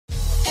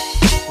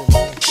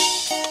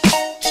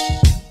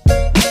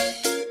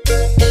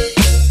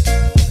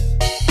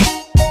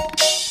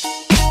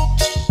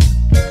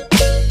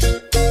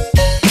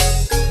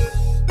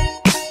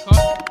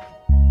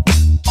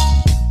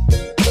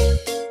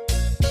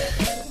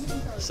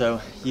So,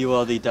 you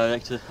are the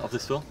director of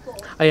this film?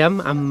 I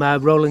am. I'm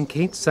Roland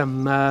Keates.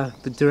 I'm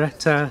the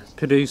director,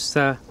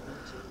 producer,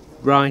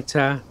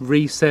 writer,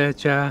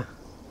 researcher,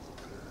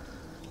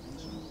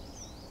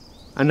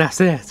 and that's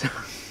it.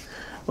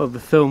 Well, the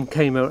film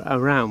came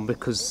around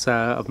because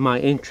of my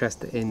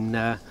interest in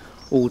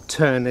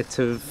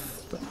alternative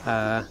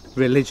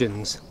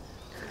religions.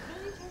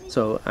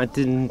 So I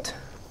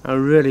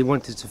really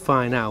wanted to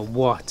find out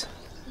what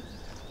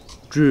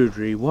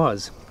Druidry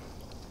was,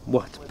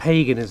 what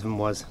paganism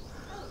was,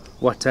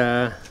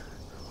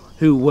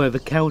 who were the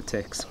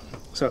Celtics.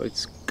 So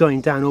it's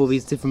going down all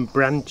these different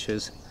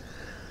branches,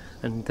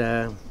 and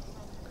I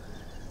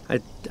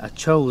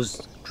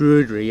chose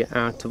Druidry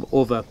out of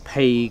other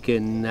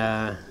pagan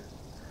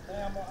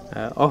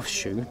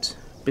offshoots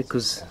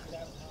because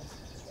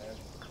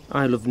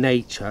I love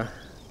nature,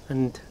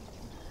 and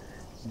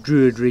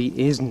Druidry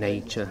is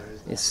nature.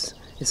 It's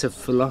a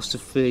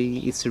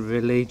philosophy, it's a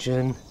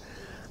religion,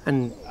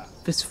 and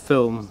this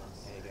film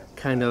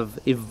kind of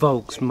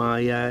evokes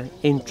my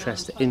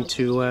interest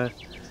into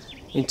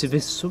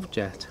this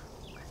subject.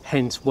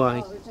 Hence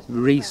why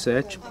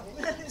research.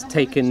 It's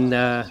taken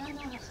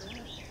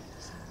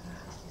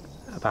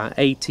about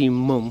 18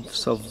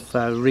 months of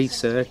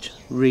research,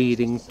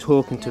 reading,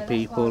 talking to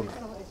people,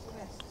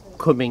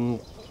 coming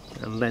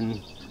and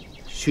then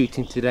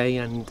shooting today,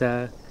 and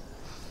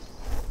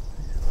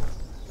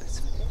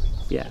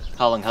yeah.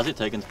 How long has it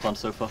taken to plan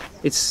so far?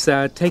 It's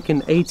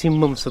taken 18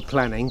 months of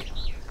planning,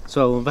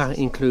 so that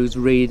includes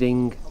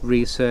reading,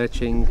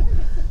 researching,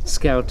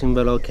 scouting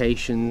the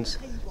locations,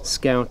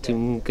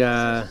 scouting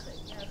for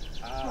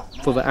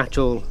the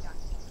actual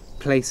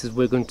places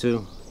we're going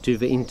to do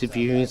the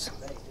interviews,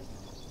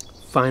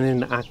 finding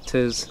the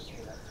actors,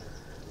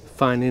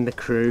 finding the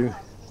crew.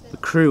 The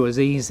crew was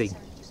easy.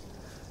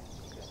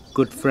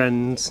 Good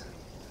friends,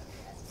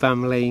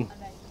 family,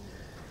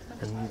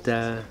 and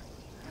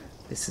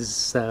this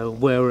is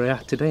where we're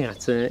at today,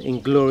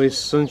 in glorious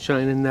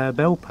sunshine in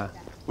Belper.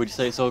 Would you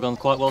say it's all gone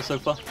quite well so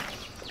far?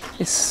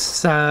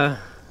 It's the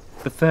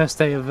first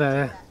day of,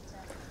 the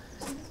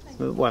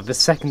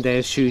second day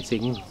of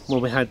shooting,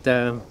 when we had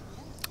the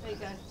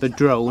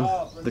drone.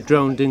 The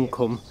drone didn't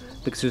come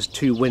because it was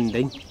too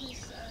windy.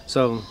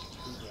 So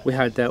we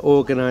had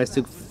organised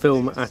to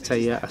film at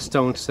a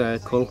stone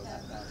circle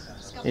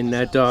in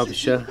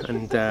Derbyshire,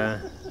 and the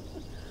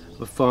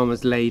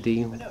farmer's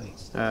lady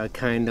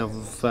kind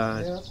of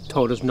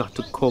told us not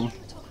to come,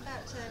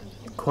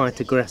 quite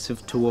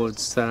aggressive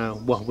towards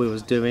what we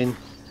was doing.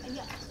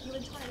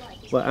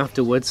 But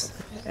afterwards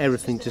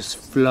everything just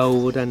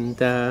flowed, and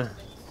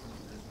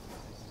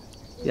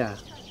yeah,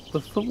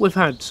 we've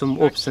had some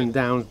ups and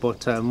downs,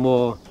 but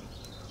more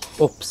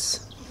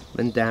ups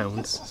than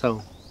downs,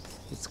 so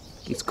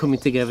it's coming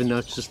together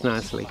now just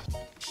nicely.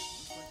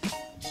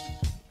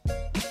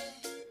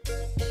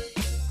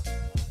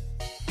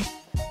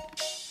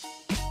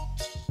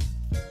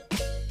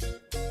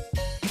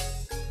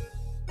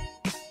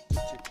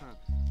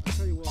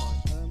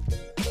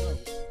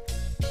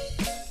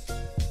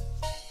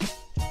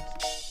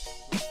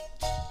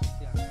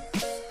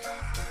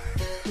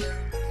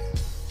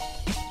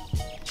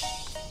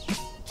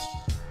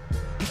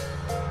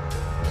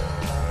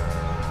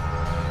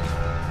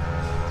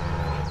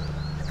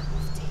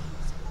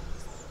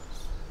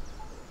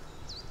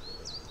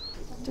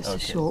 Just a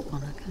short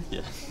one, okay.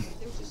 Yeah.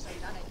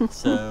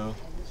 So,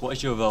 what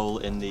is your role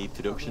in the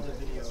production?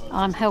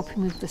 I'm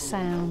helping with the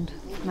sound,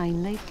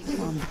 mainly.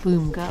 I'm the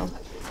boom girl.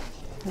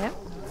 Yep.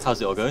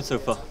 How's it all going so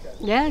far?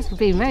 Yeah, it's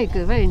been very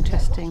good, very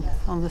interesting.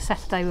 On the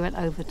Saturday we went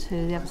over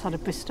to the other side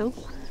of Bristol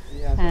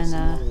and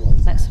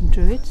met some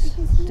Druids,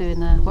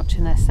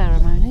 watching their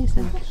ceremonies,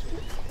 and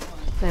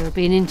they were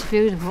being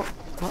interviewed of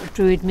what a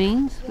Druid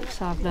means,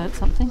 which I've learnt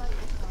something.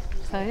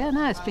 So yeah,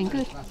 no, it's been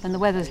good, and the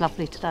weather's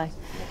lovely today.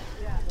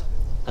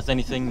 Has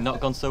anything not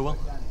gone so well?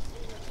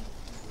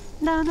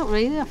 No, not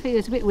really. I think it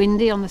was a bit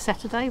windy on the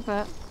Saturday,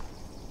 but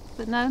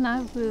no,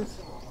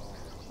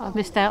 I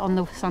missed out on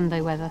the Sunday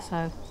weather,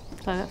 so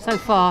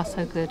far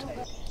so good.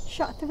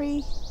 Shot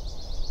 3,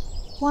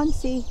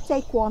 1C,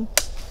 take 1.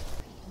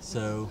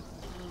 So,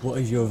 what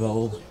is your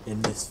role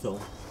in this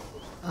film?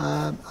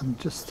 I'm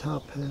just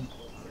helping,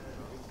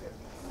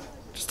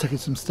 just taking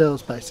some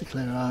stills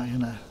basically, right,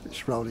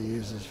 which role he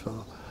uses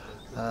for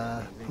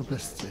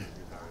publicity,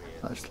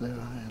 mostly,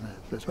 right,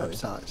 for his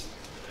websites.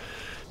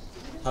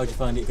 How do you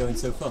find it going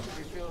so far?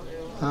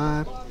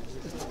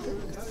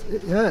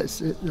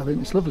 It's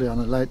lovely on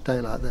a late day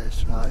like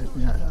this, right,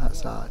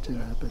 outside,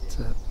 but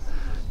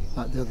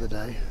like the other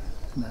day,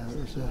 it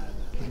was a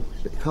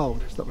bit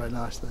cold. It's not very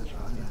nice there,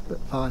 right, but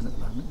fine at the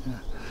moment, yeah.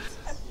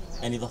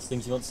 Any last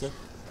things you want to say?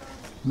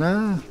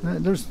 No,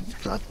 just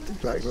glad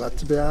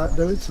to be out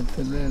doing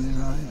something, really,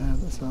 right,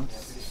 that's all.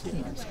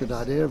 It's a good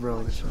idea of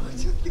all this,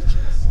 right.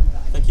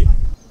 Thank you.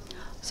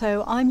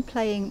 So I'm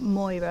playing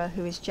Moira,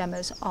 who is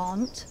Gemma's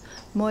aunt.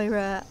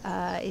 Moira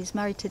is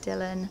married to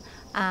Dylan,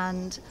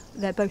 and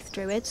they're both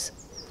Druids.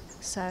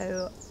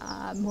 So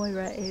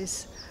Moira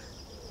is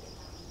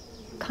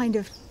kind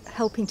of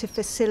helping to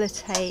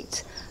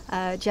facilitate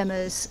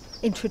Gemma's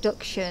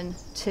introduction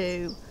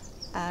to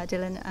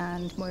Dylan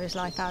and Moira's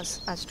life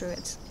as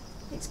Druids.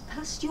 It's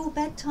past your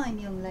bedtime,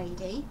 young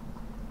lady.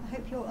 I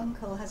hope your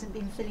uncle hasn't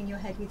been filling your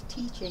head with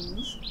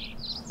teachings.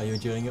 Are you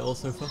enjoying it all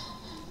so far?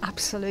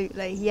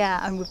 Absolutely,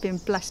 yeah, and we've been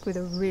blessed with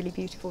a really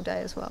beautiful day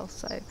as well.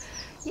 So,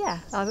 yeah,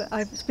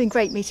 it's been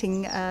great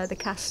meeting the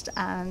cast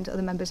and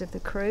other members of the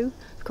crew.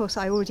 Of course,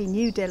 I already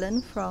knew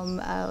Dylan from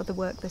the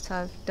work that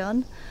I've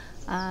done,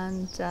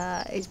 and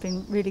it's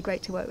been really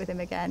great to work with him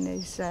again.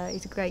 He's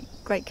a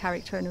great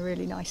character and a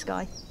really nice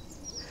guy.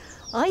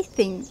 I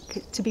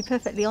think, to be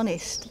perfectly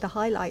honest, the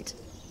highlight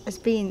has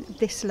been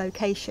this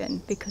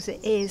location, because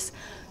it is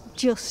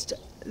just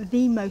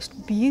the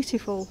most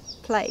beautiful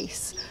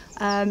place,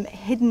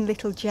 hidden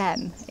little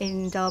gem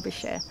in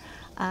Derbyshire.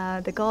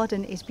 The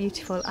garden is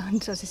beautiful,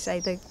 and as I say,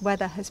 the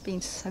weather has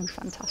been so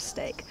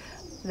fantastic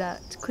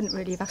that couldn't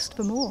really have asked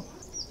for more.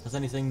 Has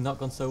anything not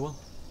gone so well?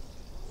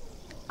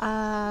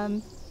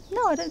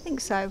 No, I don't think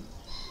so.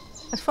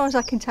 As far as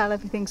I can tell,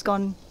 everything's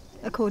gone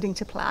according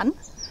to plan.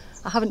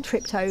 I haven't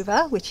tripped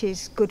over, which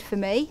is good for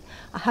me.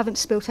 I haven't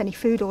spilt any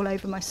food all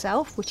over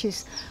myself, which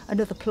is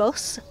another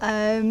plus.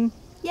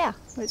 Yeah,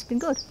 it's been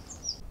good.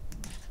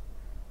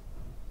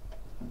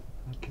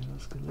 Okay,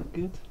 that's going to look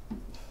good.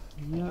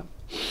 Yeah.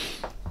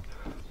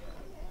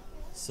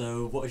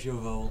 So, what is your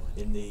role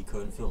in the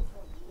current film?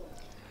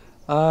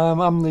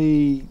 I'm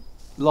the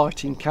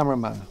lighting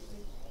cameraman.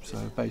 So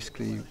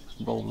basically,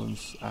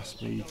 Roland's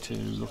asked me to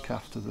look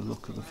after the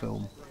look of the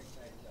film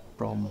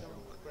from,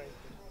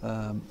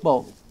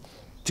 well,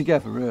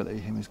 together really.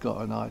 He's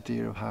got an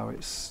idea of how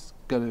it's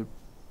going to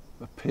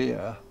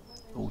appear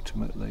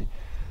ultimately,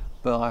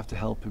 but I have to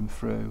help him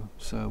through.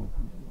 So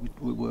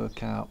we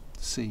work out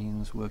the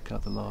scenes, work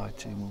out the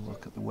lighting, we'll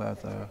look at the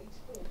weather,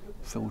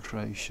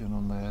 filtration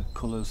on the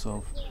colours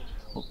of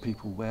what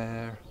people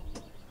wear,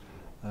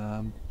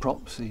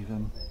 props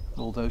even.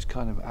 All those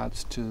kind of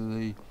adds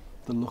to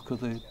the look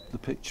of the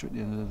picture at the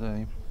end of the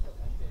day.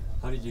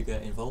 How did you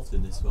get involved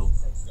in this role?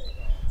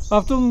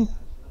 I've done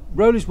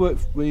Roland's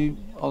worked for me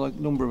on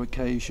a number of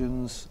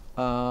occasions.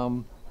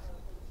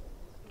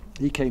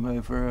 He came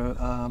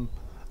over,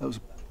 it was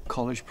a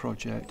college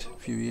project a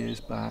few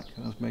years back,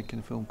 and I was making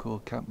a film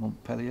called Camp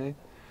Montpellier,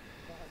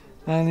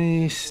 and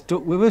he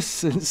stuck with us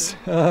since.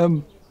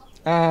 And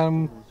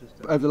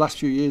over the last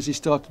few years he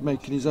started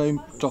making his own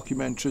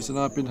documentaries, and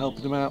I've been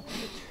helping him out,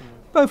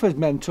 both as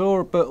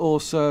mentor but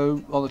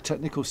also on the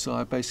technical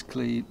side,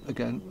 basically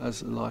again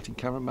as a lighting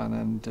cameraman,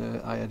 and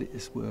I edit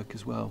his work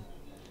as well.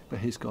 But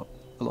he's got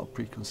a lot of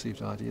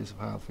preconceived ideas of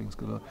how things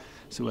going to look,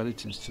 so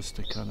editing's just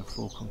a kind of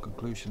foregone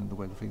conclusion of the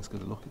way the thing's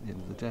going to look at the end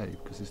of the day,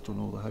 because he's done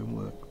all the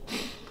homework.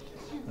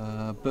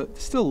 But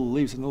still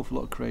leaves an awful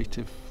lot of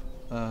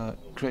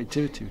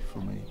creativity for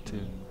me to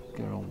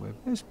get on with.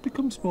 It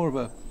becomes more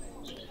of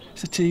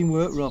it's a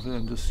teamwork rather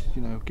than just,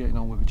 you know, getting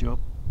on with a job.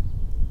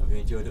 Have you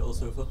enjoyed it all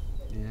so far?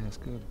 Yeah, it's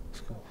good. It's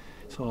good.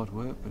 It's hard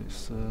work, but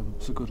it's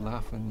a good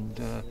laugh, and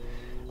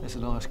there's a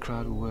nice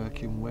crowd we're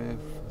working with.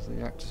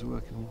 The actors are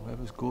working with. It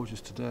was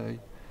gorgeous today,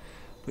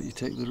 but you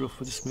take the rough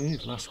with the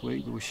smooth. Last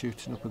week we were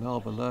shooting up an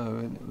hour below,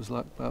 and it was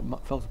like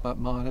felt about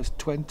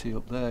 -20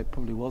 up there. It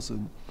probably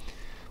wasn't,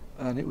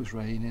 and it was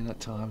raining at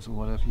times or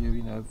whatever.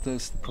 You know,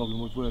 there's the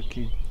problem with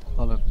working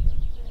on a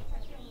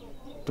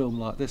film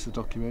like this, a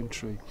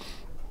documentary.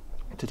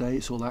 Today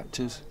it's all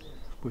actors.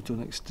 We've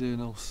done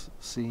external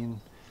scene,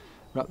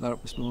 wrapped that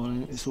up this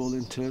morning. It's all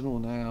internal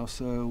now,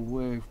 so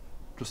we're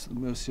just at the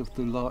mercy of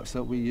the lights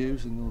that we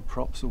use and the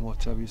props and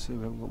whatever, so we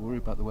haven't got to worry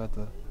about the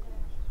weather.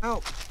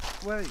 Help!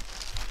 Wait!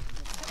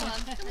 Come on,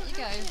 let you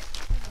go.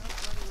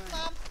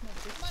 Mum,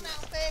 come on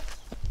out there.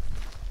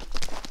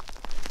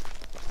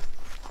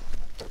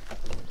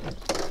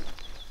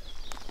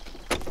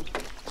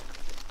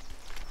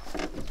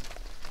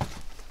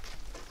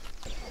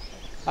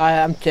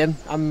 Hi, I'm Tim.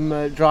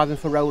 I'm driving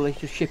for Rowley,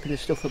 just shipping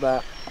his stuff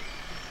about.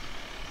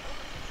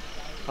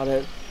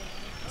 Is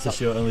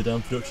this your only day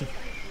on production?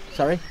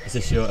 Sorry? Is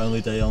this your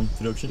only day on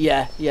production?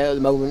 Yeah, at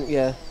the moment,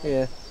 yeah.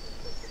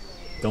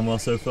 Gone well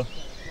so far?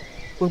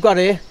 We've got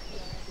here.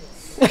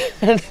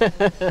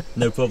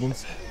 No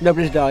problems?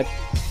 Nobody's died.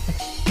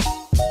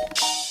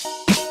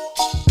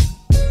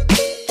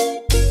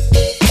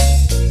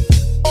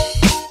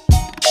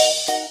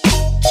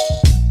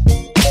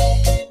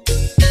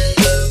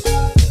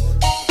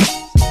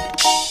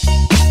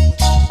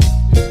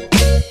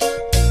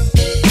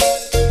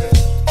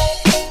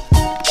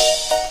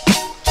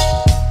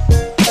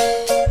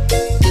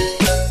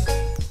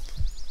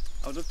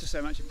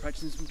 So much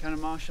practicing some kind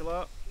of martial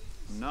art.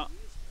 I'm not.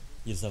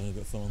 You're just having a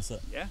bit of fun on set?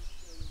 Yeah.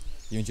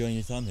 You enjoying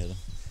your time here then?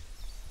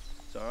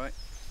 It's alright.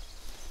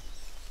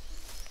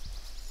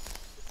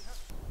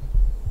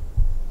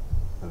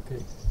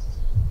 Okay.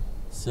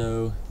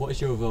 So, what is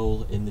your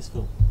role in this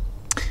film?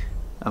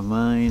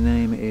 My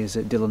name is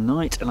Dylan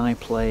Knight, and I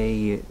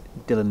play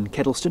Dylan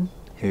Kedleston,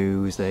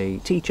 who's a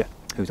teacher,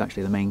 who's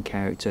actually the main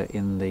character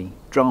in the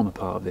drama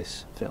part of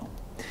this film.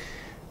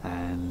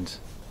 And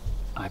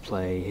I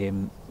play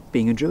him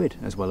being a druid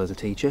as well as a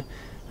teacher,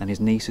 and his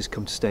niece has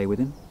come to stay with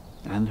him,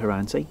 and her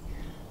auntie,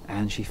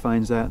 and she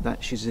finds out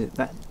that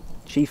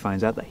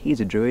he's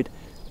a druid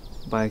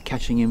by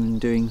catching him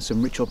doing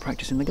some ritual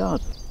practice in the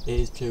garden. It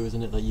is true,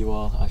 isn't it, that you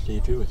are actually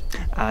a druid?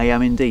 I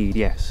am indeed,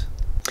 yes.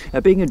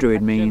 Being a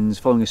druid means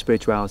following a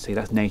spirituality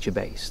that's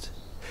nature-based.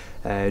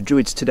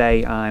 Druids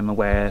today, I'm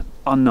aware,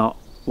 are not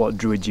what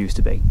druids used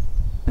to be,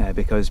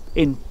 because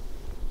in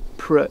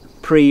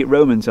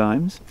pre-Roman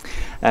times,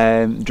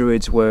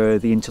 druids were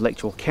the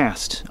intellectual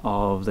caste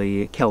of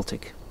the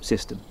Celtic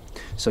system.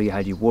 So you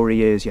had your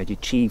warriors, you had your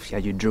chiefs, you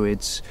had your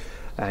druids,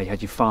 you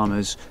had your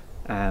farmers,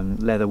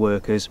 leather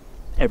workers,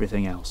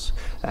 everything else.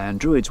 And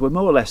druids were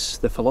more or less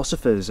the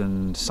philosophers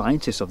and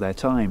scientists of their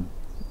time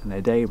and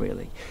their day,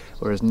 really.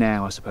 Whereas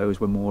now, I suppose,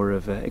 we're more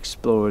of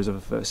explorers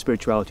of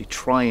spirituality,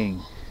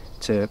 trying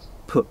to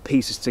put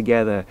pieces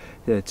together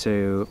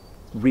to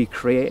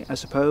recreate, I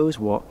suppose,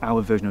 what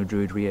our version of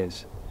druidry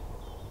is.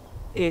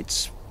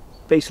 It's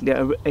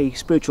basically a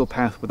spiritual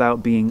path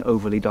without being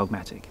overly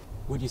dogmatic.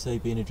 Would you say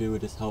being a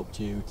druid has helped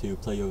you to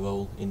play your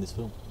role in this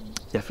film?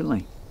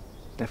 Definitely,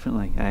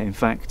 definitely. In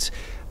fact,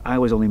 I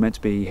was only meant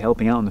to be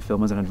helping out on the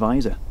film as an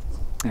advisor,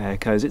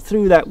 because it's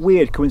through that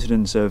weird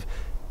coincidence of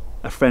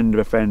a friend of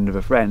a friend of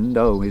a friend,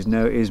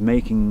 is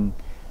making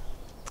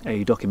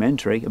a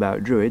documentary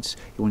about druids.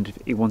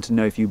 He wanted to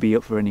know if you'd be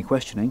up for any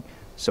questioning,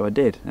 so I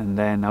did, and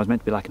then I was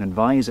meant to be like an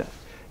advisor.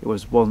 It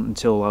wasn't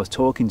until I was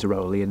talking to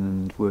Roland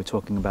and we were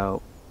talking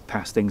about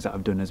past things that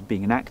I've done as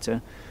being an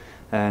actor,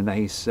 and that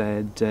he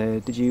said,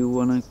 did you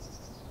want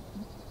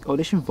to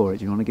audition for it?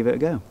 Do you want to give it a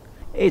go?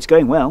 It's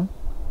going well,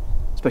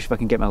 especially if I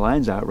can get my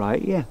lines out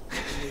right, yeah.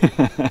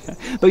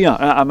 But yeah,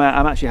 I'm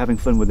actually having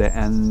fun with it,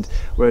 and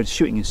we're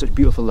shooting in such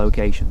beautiful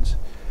locations,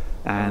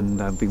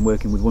 and I've been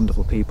working with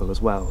wonderful people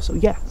as well, so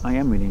yeah, I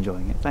am really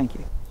enjoying it, thank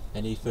you.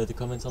 Any further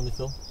comments on the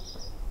film?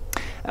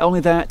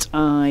 Only that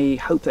I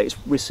hope that it's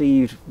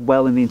received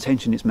well in the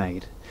intention it's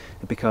made,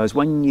 because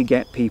when you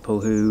get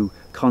people who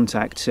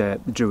contact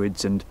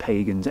druids and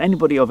pagans,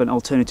 anybody of an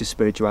alternative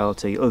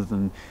spirituality other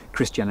than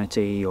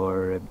Christianity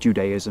or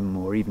Judaism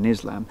or even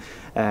Islam,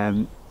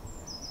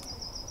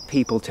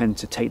 people tend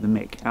to take the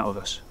mick out of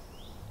us,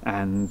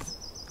 and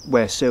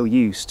we're so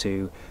used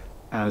to,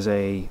 as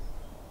a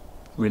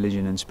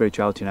religion and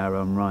spirituality in our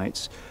own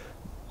rights,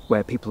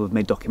 where people have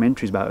made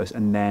documentaries about us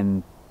and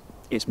then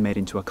it's made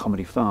into a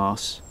comedy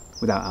farce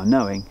without our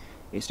knowing.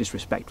 It's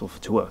disrespectful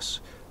to us,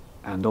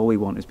 and all we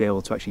want is to be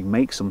able to actually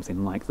make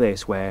something like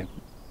this where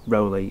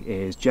Roland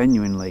is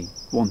genuinely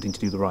wanting to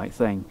do the right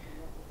thing,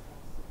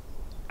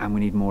 and we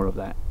need more of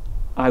that.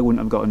 I wouldn't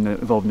have gotten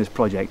involved in this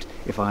project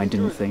if I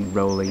didn't think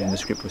Roland and the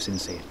script were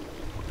sincere.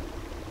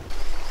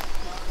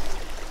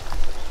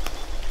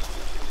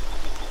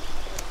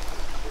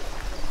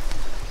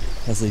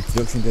 How's the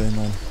production going,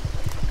 man?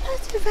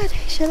 Not too bad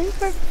actually,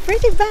 we're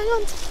pretty bang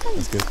on time.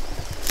 That's good.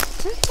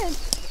 Brilliant.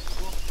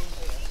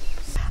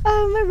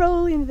 My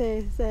role in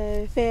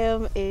this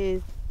film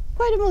is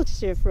quite a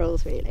multitude of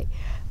roles really.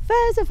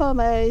 First and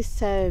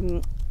foremost,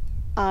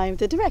 I'm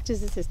the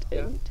director's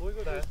assistant.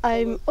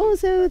 I'm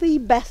also the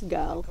best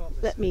girl.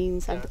 That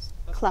means I'm the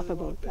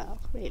clapperboard girl,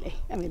 really.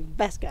 I mean,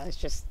 best girl is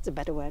just a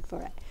better word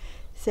for it.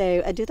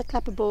 So I do the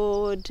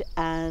clapperboard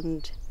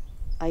and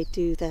I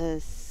do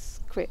the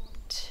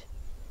script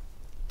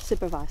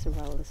supervisor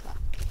role as well.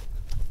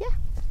 Yeah.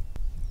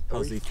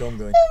 How's the film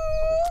going?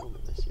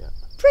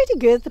 Pretty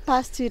good the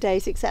past 2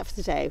 days, except for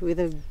today with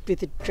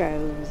the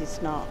drones.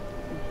 It's not,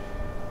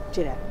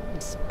 you know,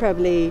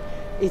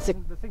 it's a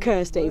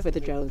cursed day for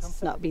the drones.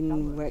 It's not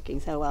been working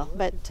so well,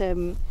 but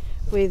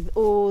with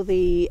all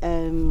the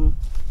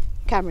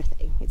camera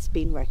thing, it's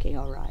been working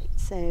all right.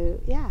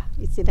 So yeah,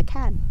 it's in the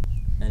can.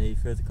 Any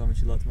further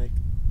comments you'd like to make?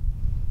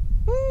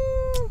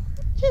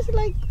 Just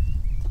like,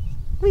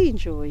 we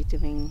enjoy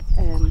doing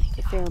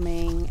the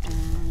filming,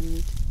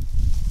 and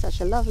such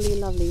a lovely,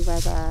 lovely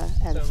weather,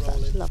 and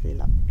such lovely,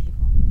 lovely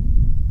people.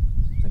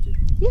 Thank you.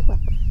 You're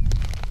welcome.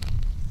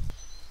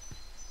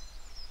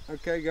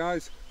 Okay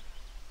guys,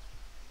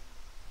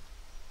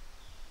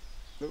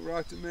 look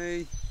right at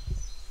me.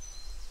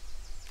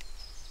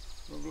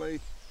 Lovely.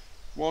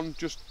 One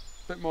just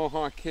a bit more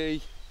high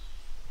key.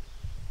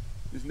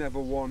 There's never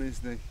one, is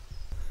there?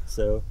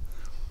 So,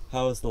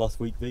 how has the last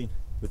week been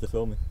with the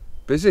filming?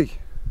 Busy.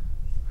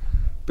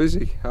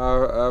 Busy.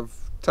 I've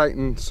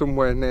taken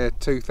somewhere near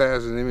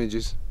 2,000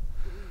 images,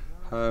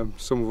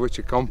 some of which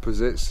are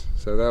composites,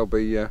 so they'll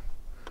be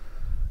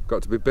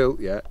got to be built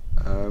yet.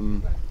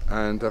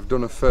 And I've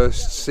done a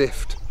first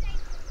sift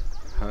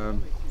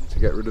to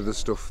get rid of the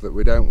stuff that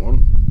we don't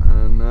want,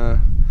 and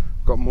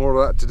got more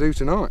of that to do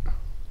tonight.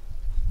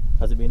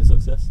 Has it been a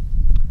success?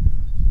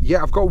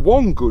 Yeah, I've got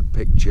one good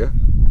picture,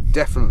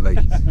 definitely.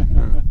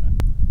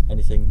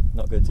 Anything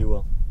not going too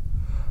well?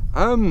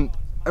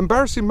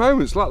 Embarrassing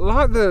moments, like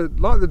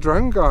the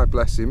drone guy,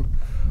 bless him.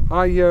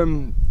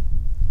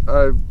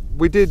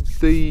 We did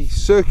the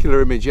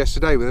circular image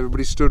yesterday with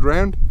everybody stood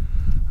round,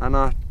 and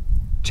I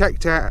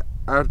checked out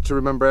how to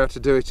remember how to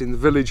do it in the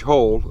village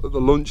hall at the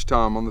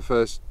lunchtime on the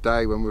first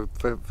day when we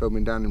were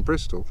filming down in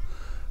Bristol,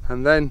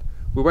 and then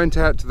We went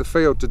out to the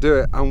field to do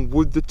it, and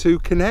would the two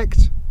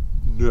connect?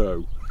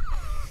 No.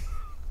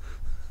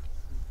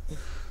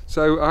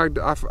 So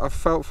I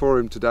felt for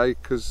him today,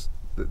 because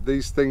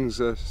these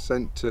things are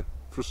sent to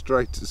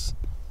frustrate us.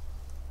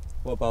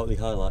 What about the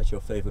highlights,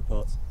 your favourite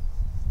parts?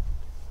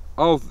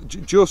 Oh,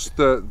 just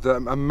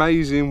the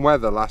amazing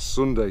weather last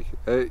Sunday.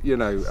 You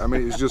know, I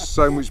mean, it was just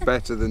so much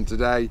better than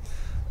today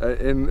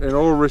in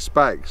all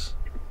respects.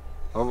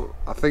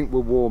 I think we're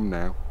warm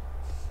now.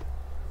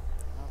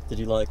 Did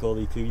you like all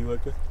the crew you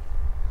worked with?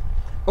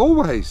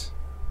 Always.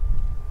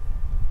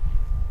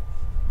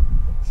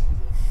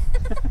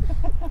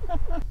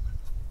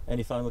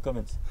 Any final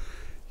comments?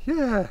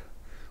 Yeah.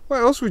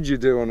 What else would you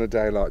do on a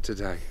day like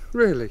today?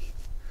 Really?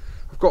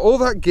 I've got all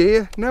that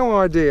gear, no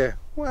idea.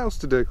 What else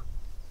to do?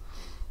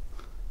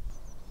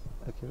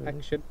 Okay,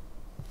 action.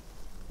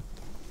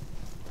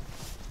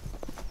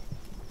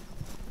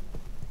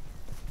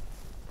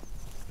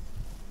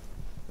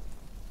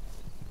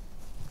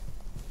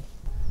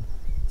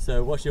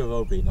 So what's your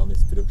role been on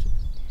this production?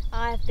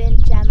 I've been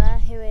Gemma,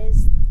 who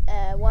is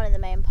one of the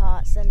main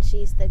parts, and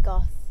she's the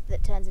goth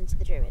that turns into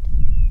the druid.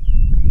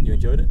 You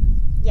enjoyed it?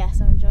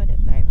 Yes, I enjoyed it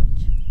very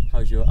much.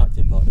 How's your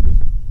acting partner been?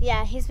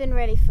 Yeah, he's been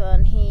really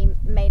fun. He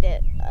made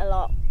it a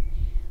lot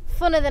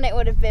funner than it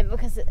would have been,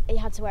 because he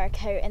had to wear a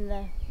coat in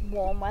the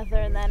warm weather,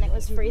 and then it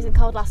was freezing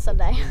cold last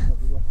Sunday.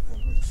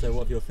 So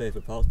what have your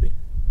favourite parts been?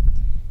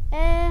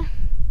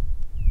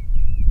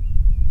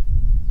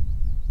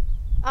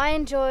 I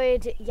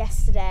enjoyed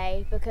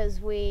yesterday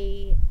because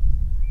we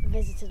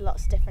visited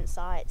lots of different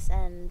sites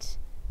and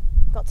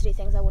got to do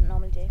things I wouldn't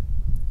normally do.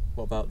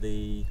 What about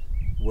the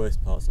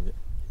worst parts of it?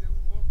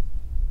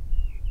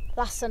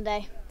 Last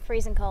Sunday,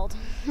 freezing cold.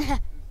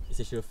 Is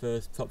this your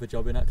first proper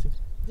job in acting?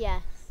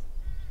 Yes.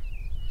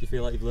 Do you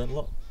feel like you've learnt a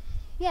lot?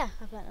 Yeah,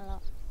 I've learnt a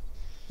lot.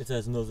 If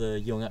there's another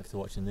young actor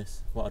watching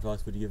this, what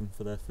advice would you give them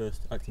for their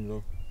first acting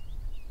role?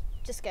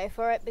 Just go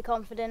for it, be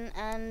confident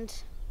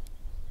and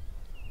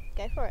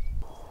go for it.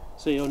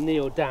 So you'll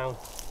kneel down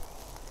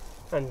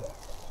and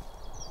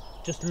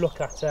just look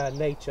at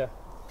nature.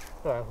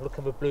 Look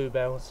at the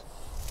bluebells.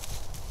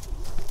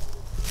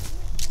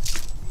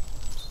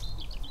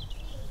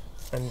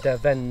 And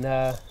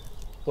then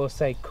we'll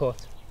say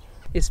cut.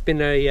 It's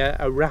been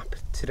a wrap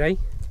today.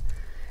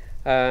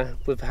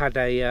 We've had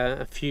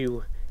a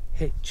few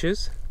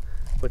hitches,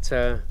 but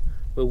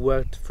we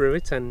worked through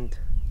it, and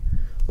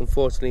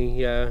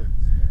unfortunately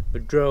the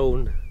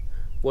drone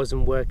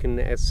wasn't working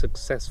as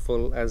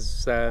successful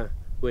as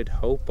we'd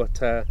hoped, but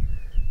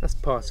that's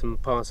part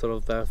and parcel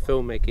of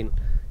filmmaking.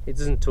 It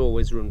doesn't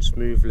always run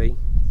smoothly,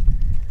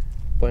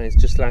 but it's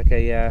just like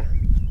a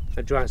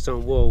dry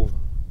stone wall.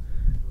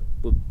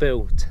 We're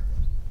built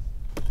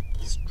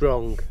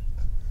strong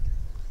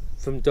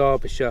from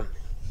Derbyshire.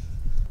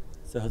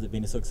 So has it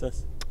been a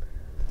success?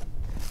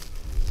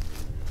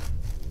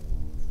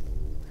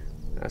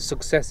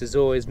 Success is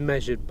always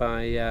measured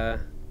by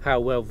how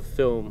well the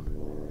film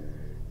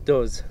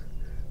does.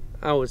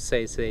 I would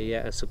say it's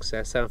a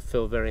success. I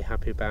feel very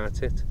happy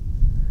about it,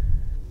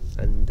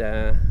 and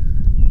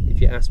if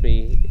you ask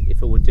me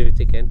if I would do it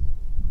again,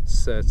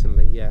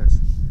 certainly yes.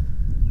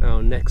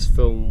 Our next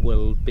film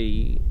will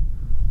be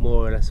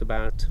more or less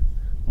about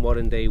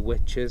modern day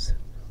witches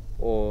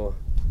or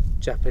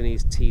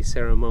Japanese tea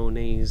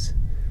ceremonies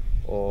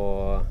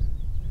or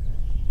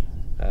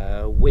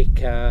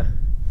Wicca,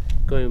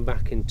 going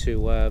back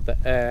into the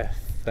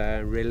earth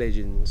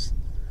religions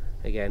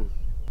again.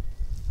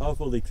 How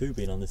have all the crew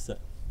been on this set?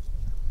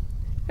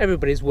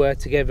 Everybody's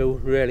worked together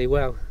really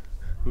well.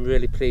 I'm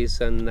really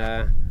pleased, and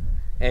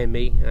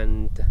Emmie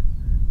and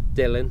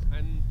Dylan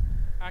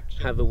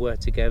have a work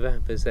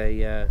together. There's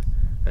a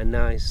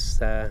nice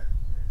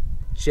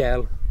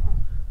gel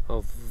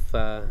of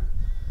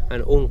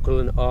an uncle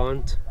and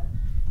aunt,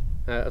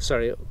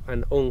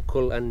 an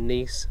uncle and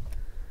niece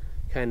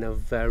kind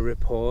of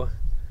rapport.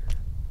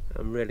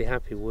 I'm really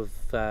happy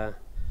with the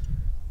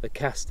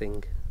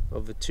casting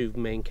of the two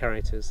main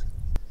characters.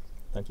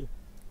 Thank you.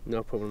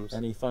 No problems.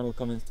 Any final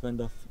comments to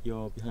end off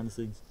your behind the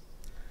scenes?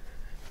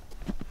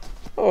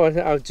 Oh,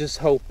 I just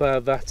hope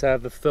that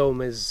the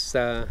film is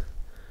that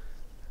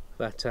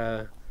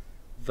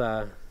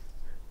the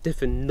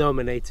different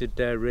nominated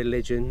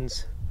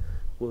religions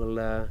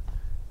will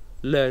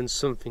learn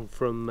something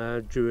from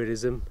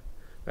Druidism,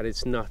 that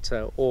it's not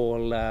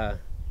all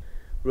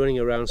running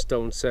around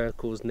stone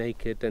circles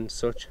naked and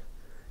such.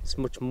 It's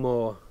much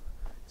more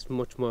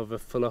of a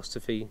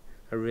philosophy,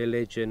 a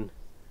religion,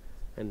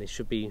 and it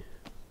should be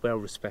well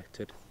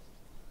respected.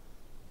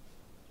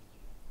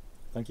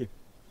 Thank you.